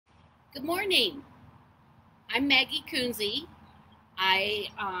Good morning. I'm Maggie Kunze. I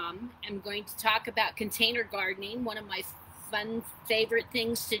am going to talk about container gardening, one of my fun favorite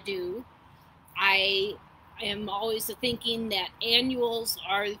things to do. I am always thinking that annuals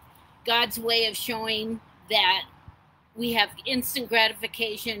are God's way of showing that we have instant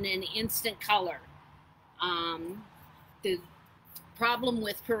gratification and instant color. Um, the problem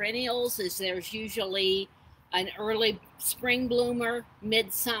with perennials is there's usually an early spring bloomer,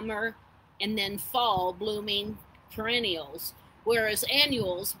 midsummer, and then fall blooming perennials, whereas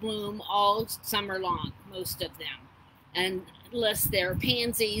annuals bloom all summer long, most of them. And unless they're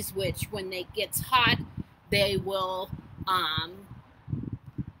pansies, which when it gets hot, they will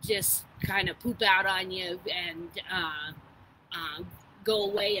just kind of poop out on you and uh, go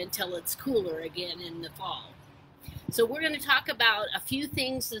away until it's cooler again in the fall. So we're going to talk about a few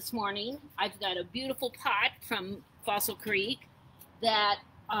things this morning. I've got a beautiful pot from Fossil Creek that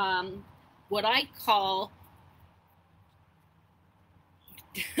what I call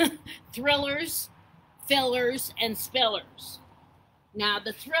thrillers, fillers, and spillers. Now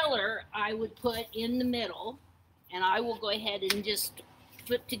the thriller I would put in the middle, and I will go ahead and just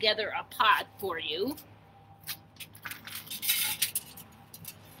put together a pot for you.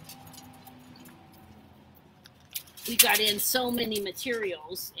 We got in so many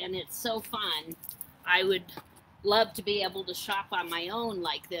materials and it's so fun. I would love to be able to shop on my own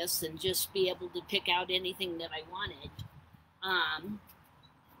like this and just be able to pick out anything that I wanted.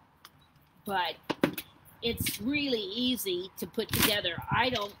 But it's really easy to put together.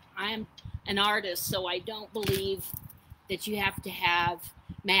 I'm an artist, so I don't believe that you have to have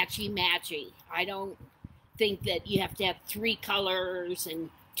matchy. I don't think that you have to have three colors and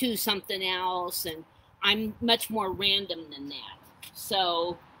two something else, and I'm much more random than that.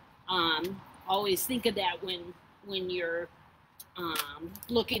 So always think of that when you're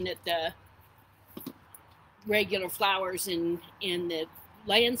looking at the regular flowers in the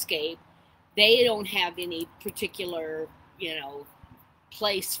landscape. They don't have any particular,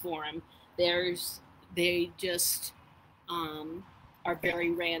 place for them. They just are very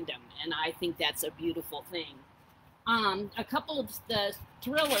random, and I think that's a beautiful thing. A couple of the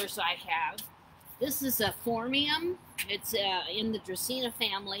thrillers I have. This is a Phormium. It's in the Dracaena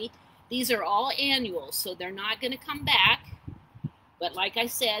family. These are all annuals, so they're not going to come back. But like I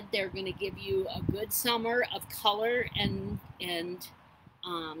said, they're going to give you a good summer of color and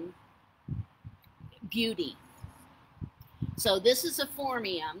beauty. So this is a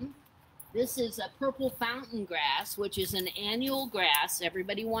Phormium. This is a purple fountain grass, which is an annual grass.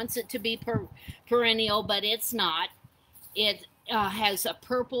 Everybody wants it to be perennial, but it's not. It has a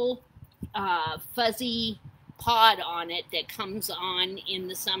purple fuzzy pod on it that comes on in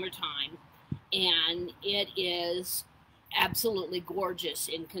the summertime, and it is absolutely gorgeous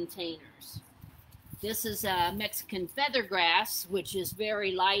in containers. This is a Mexican feathergrass, which is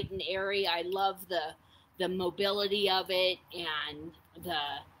very light and airy. I love the mobility of it and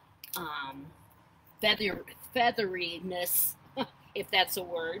the featheriness, if that's a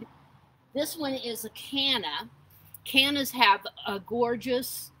word. This one is a canna. Cannas have a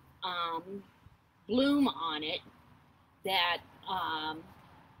gorgeous bloom on it that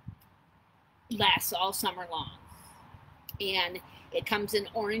lasts all summer long. And it comes in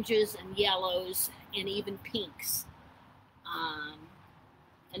oranges and yellows and even pinks.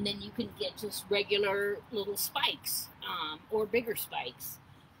 And then you can get just regular little spikes or bigger spikes.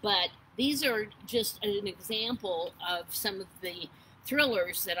 But these are just an example of some of the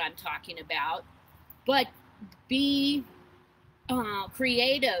thrillers that I'm talking about. But be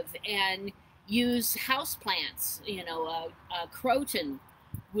creative and use houseplants. A croton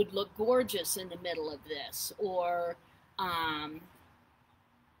would look gorgeous in the middle of this, or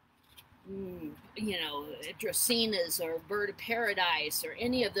Dracaenas or bird of paradise or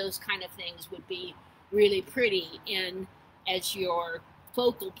any of those kind of things would be really pretty in as your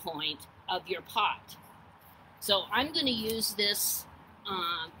focal point of your pot. So I'm going to use this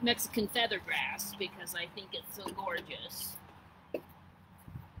Mexican feathergrass because I think it's so gorgeous.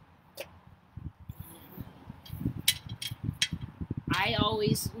 I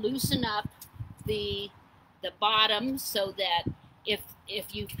always loosen up the bottom so that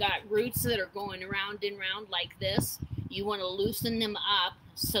if you've got roots that are going around and round like this, you want to loosen them up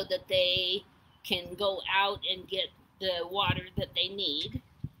so that they can go out and get the water that they need.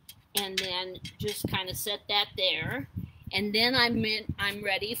 And then just kind of set that there. And then I'm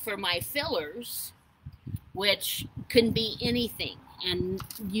ready for my fillers, which can be anything. And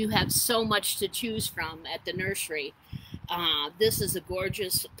you have so much to choose from at the nursery. This is a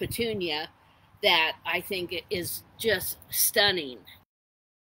gorgeous petunia that I think is just stunning.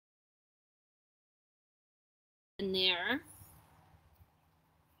 in there.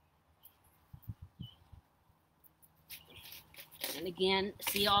 And again,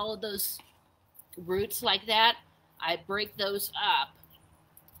 see all of those roots like that? I break those up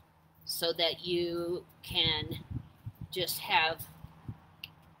so that you can just have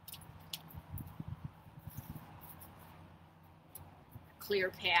a clear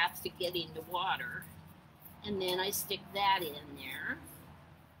path to getting the water. And then I stick that in there.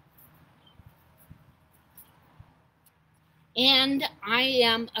 And I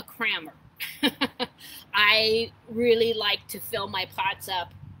am a crammer. I really like to fill my pots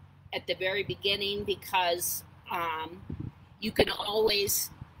up at the very beginning because you can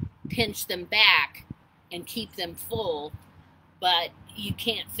always pinch them back and keep them full, but you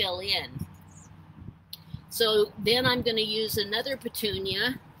can't fill in. So then I'm going to use another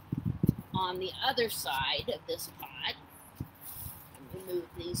petunia on the other side of this pot. I'm going to move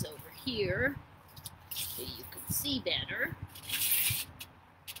these over here so you can see better.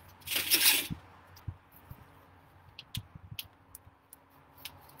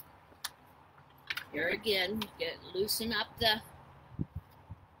 Here again, loosen up the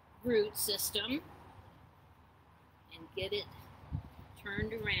root system and get it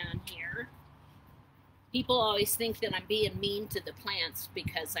turned around here. People always think that I'm being mean to the plants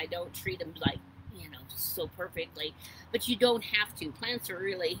because I don't treat them like, you know, so perfectly, but you don't have to. Plants are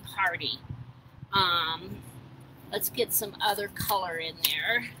really hardy. Let's get some other color in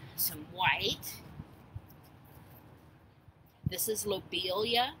there, some white. This is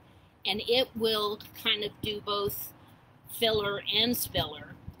lobelia, and it will kind of do both filler and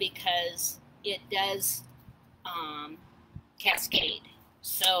spiller because it does cascade.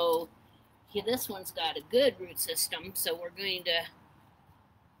 So here, this one's got a good root system, so we're going to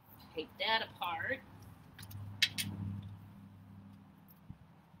take that apart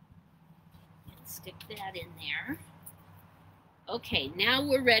and stick that in there. Okay, now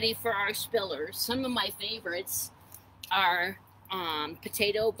we're ready for our spillers. Some of my favorites are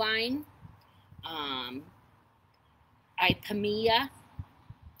potato vine, Ipomoea.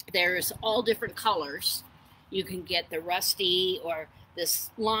 There's all different colors. You can get the rusty, or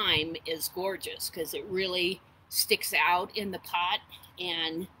this lime is gorgeous because it really sticks out in the pot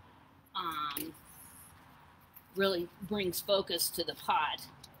and really brings focus to the pot.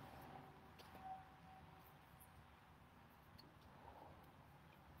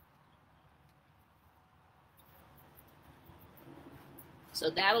 So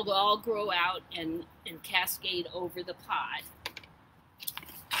that'll all grow out and cascade over the pot.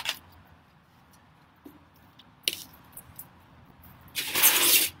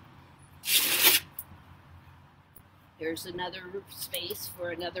 Here's another space for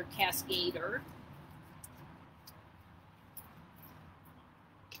another cascader.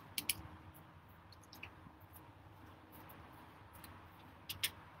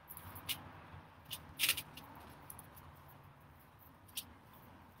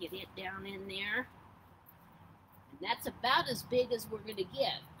 Get it down in there. And that's about as big as we're going to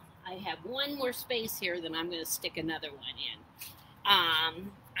get. I have one more space here, then I'm going to stick another one in.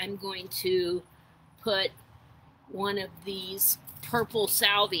 I'm going to put one of these purple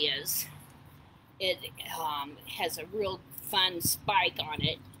salvias. It has a real fun spike on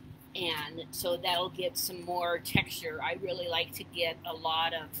it, and so that'll get some more texture. I really like to get a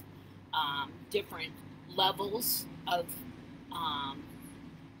lot of different levels of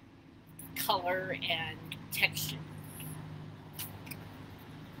color and texture.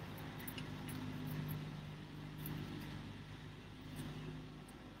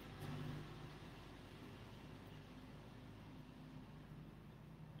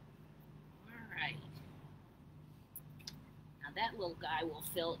 That little guy will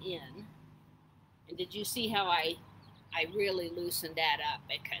fill in. And did you see how I really loosened that up,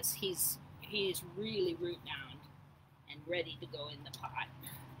 because he's really root bound and ready to go in the pot.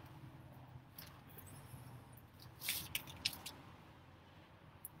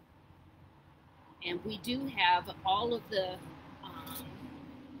 And we do have all of the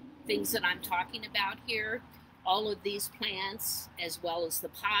things that I'm talking about here, all of these plants, as well as the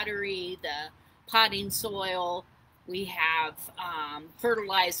pottery, the potting soil. We have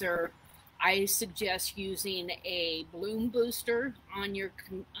fertilizer. I suggest using a bloom booster on your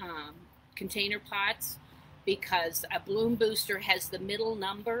container pots, because a bloom booster has the middle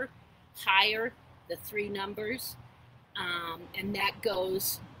number higher, the 3 numbers, and that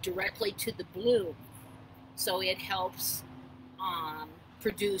goes directly to the bloom. So it helps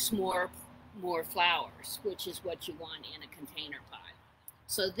produce more flowers, which is what you want in a container pot.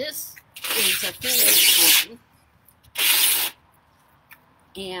 So this is a finished one.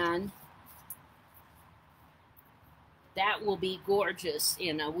 And that will be gorgeous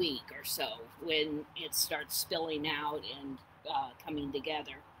in a week or so when it starts spilling out and coming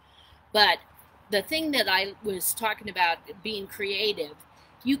together. But the thing that I was talking about being creative,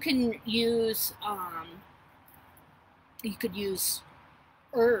 you can use you could use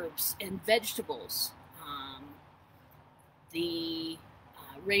herbs and vegetables. The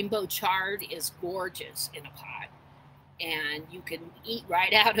rainbow chard is gorgeous in a pot, and you can eat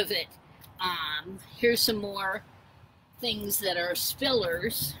right out of it. Here's some more things that are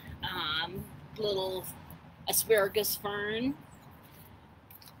spillers. Little asparagus fern,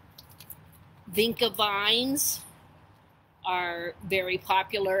 vinca vines are very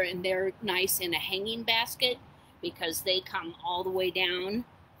popular, and they're nice in a hanging basket because they come all the way down.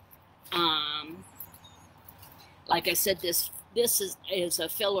 Like I said, this is a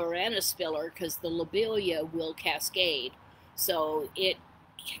filler and a spiller because the lobelia will cascade, so it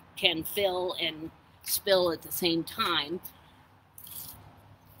can fill and spill at the same time.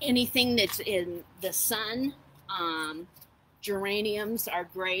 Anything that's in the sun, geraniums are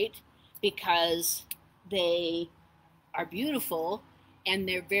great because they are beautiful and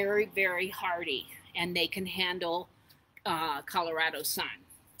they're very, very hardy, and they can handle Colorado sun.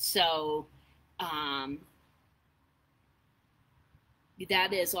 So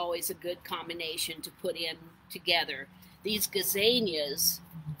that is always a good combination to put in together. These gazanias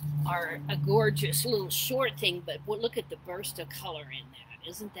are a gorgeous little short thing, but look at the burst of color in that.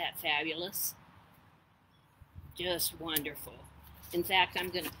 Isn't that fabulous? Just wonderful. In fact, I'm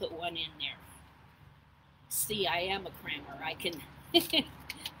going to put one in there. See, I am a crammer. I can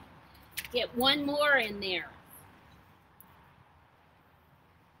get one more in there.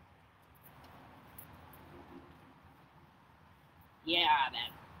 Yeah,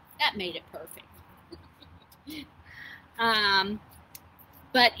 that made it perfect.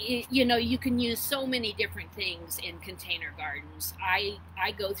 But you know, you can use so many different things in container gardens. I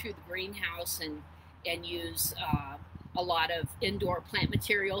go through the greenhouse and use a lot of indoor plant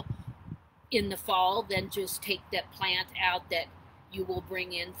material in the fall. Then just take that plant out that you will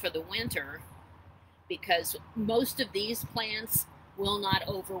bring in for the winter, because most of these plants will not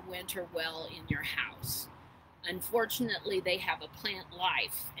overwinter well in your house. Unfortunately, they have a plant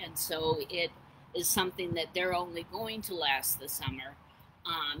life, and so it is something that they're only going to last the summer.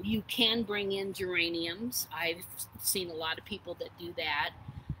 You can bring in geraniums. I've seen a lot of people that do that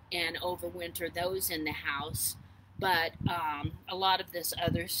and overwinter those in the house. But a lot of this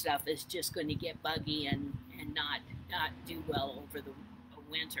other stuff is just going to get buggy and not do well over the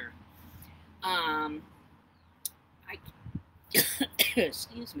winter. I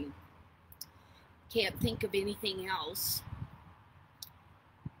excuse me. Can't think of anything else.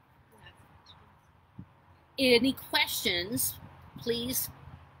 Any questions, please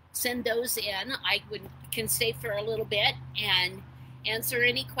send those in. I can stay for a little bit and answer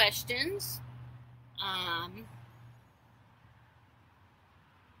any questions. I'm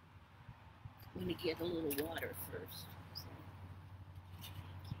going to get a little water first.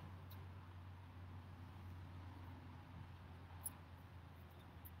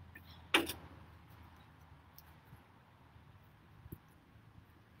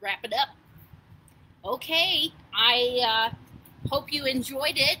 Wrap it up. Okay, I hope you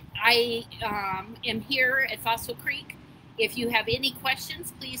enjoyed it. I am here at Fossil Creek. If you have any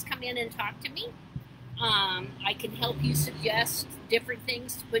questions, please come in and talk to me. I can help you suggest different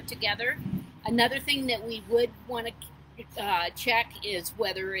things to put together. Another thing that we would want to check is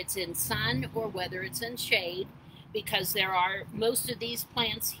whether it's in sun or whether it's in shade, because most of these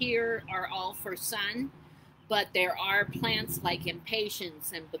plants here are all for sun. But there are plants like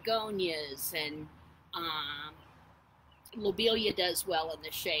impatiens and begonias, and lobelia does well in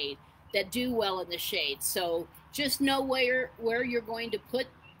the shade, that do well in the shade. So just know where you're going to put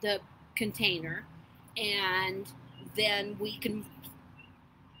the container, and then we can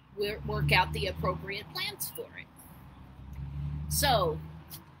work out the appropriate plants for it. So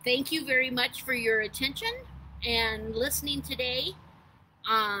thank you very much for your attention and listening today.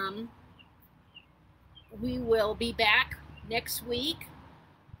 We will be back next week.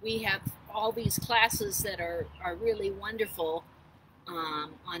 We have all these classes that are really wonderful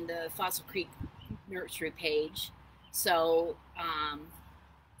on the Fossil Creek Nursery page. So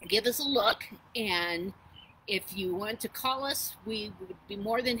give us a look, and if you want to call us, we would be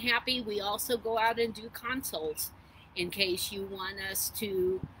more than happy. We also go out and do consults in case you want us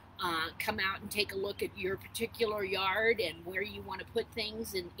to come out and take a look at your particular yard and where you want to put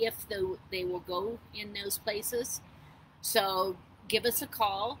things, and if they will go in those places. So give us a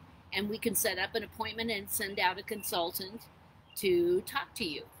call, and we can set up an appointment and send out a consultant to talk to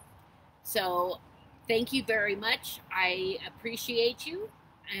you. So thank you very much. I appreciate you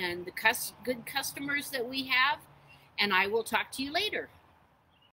and the good customers that we have, and I will talk to you later.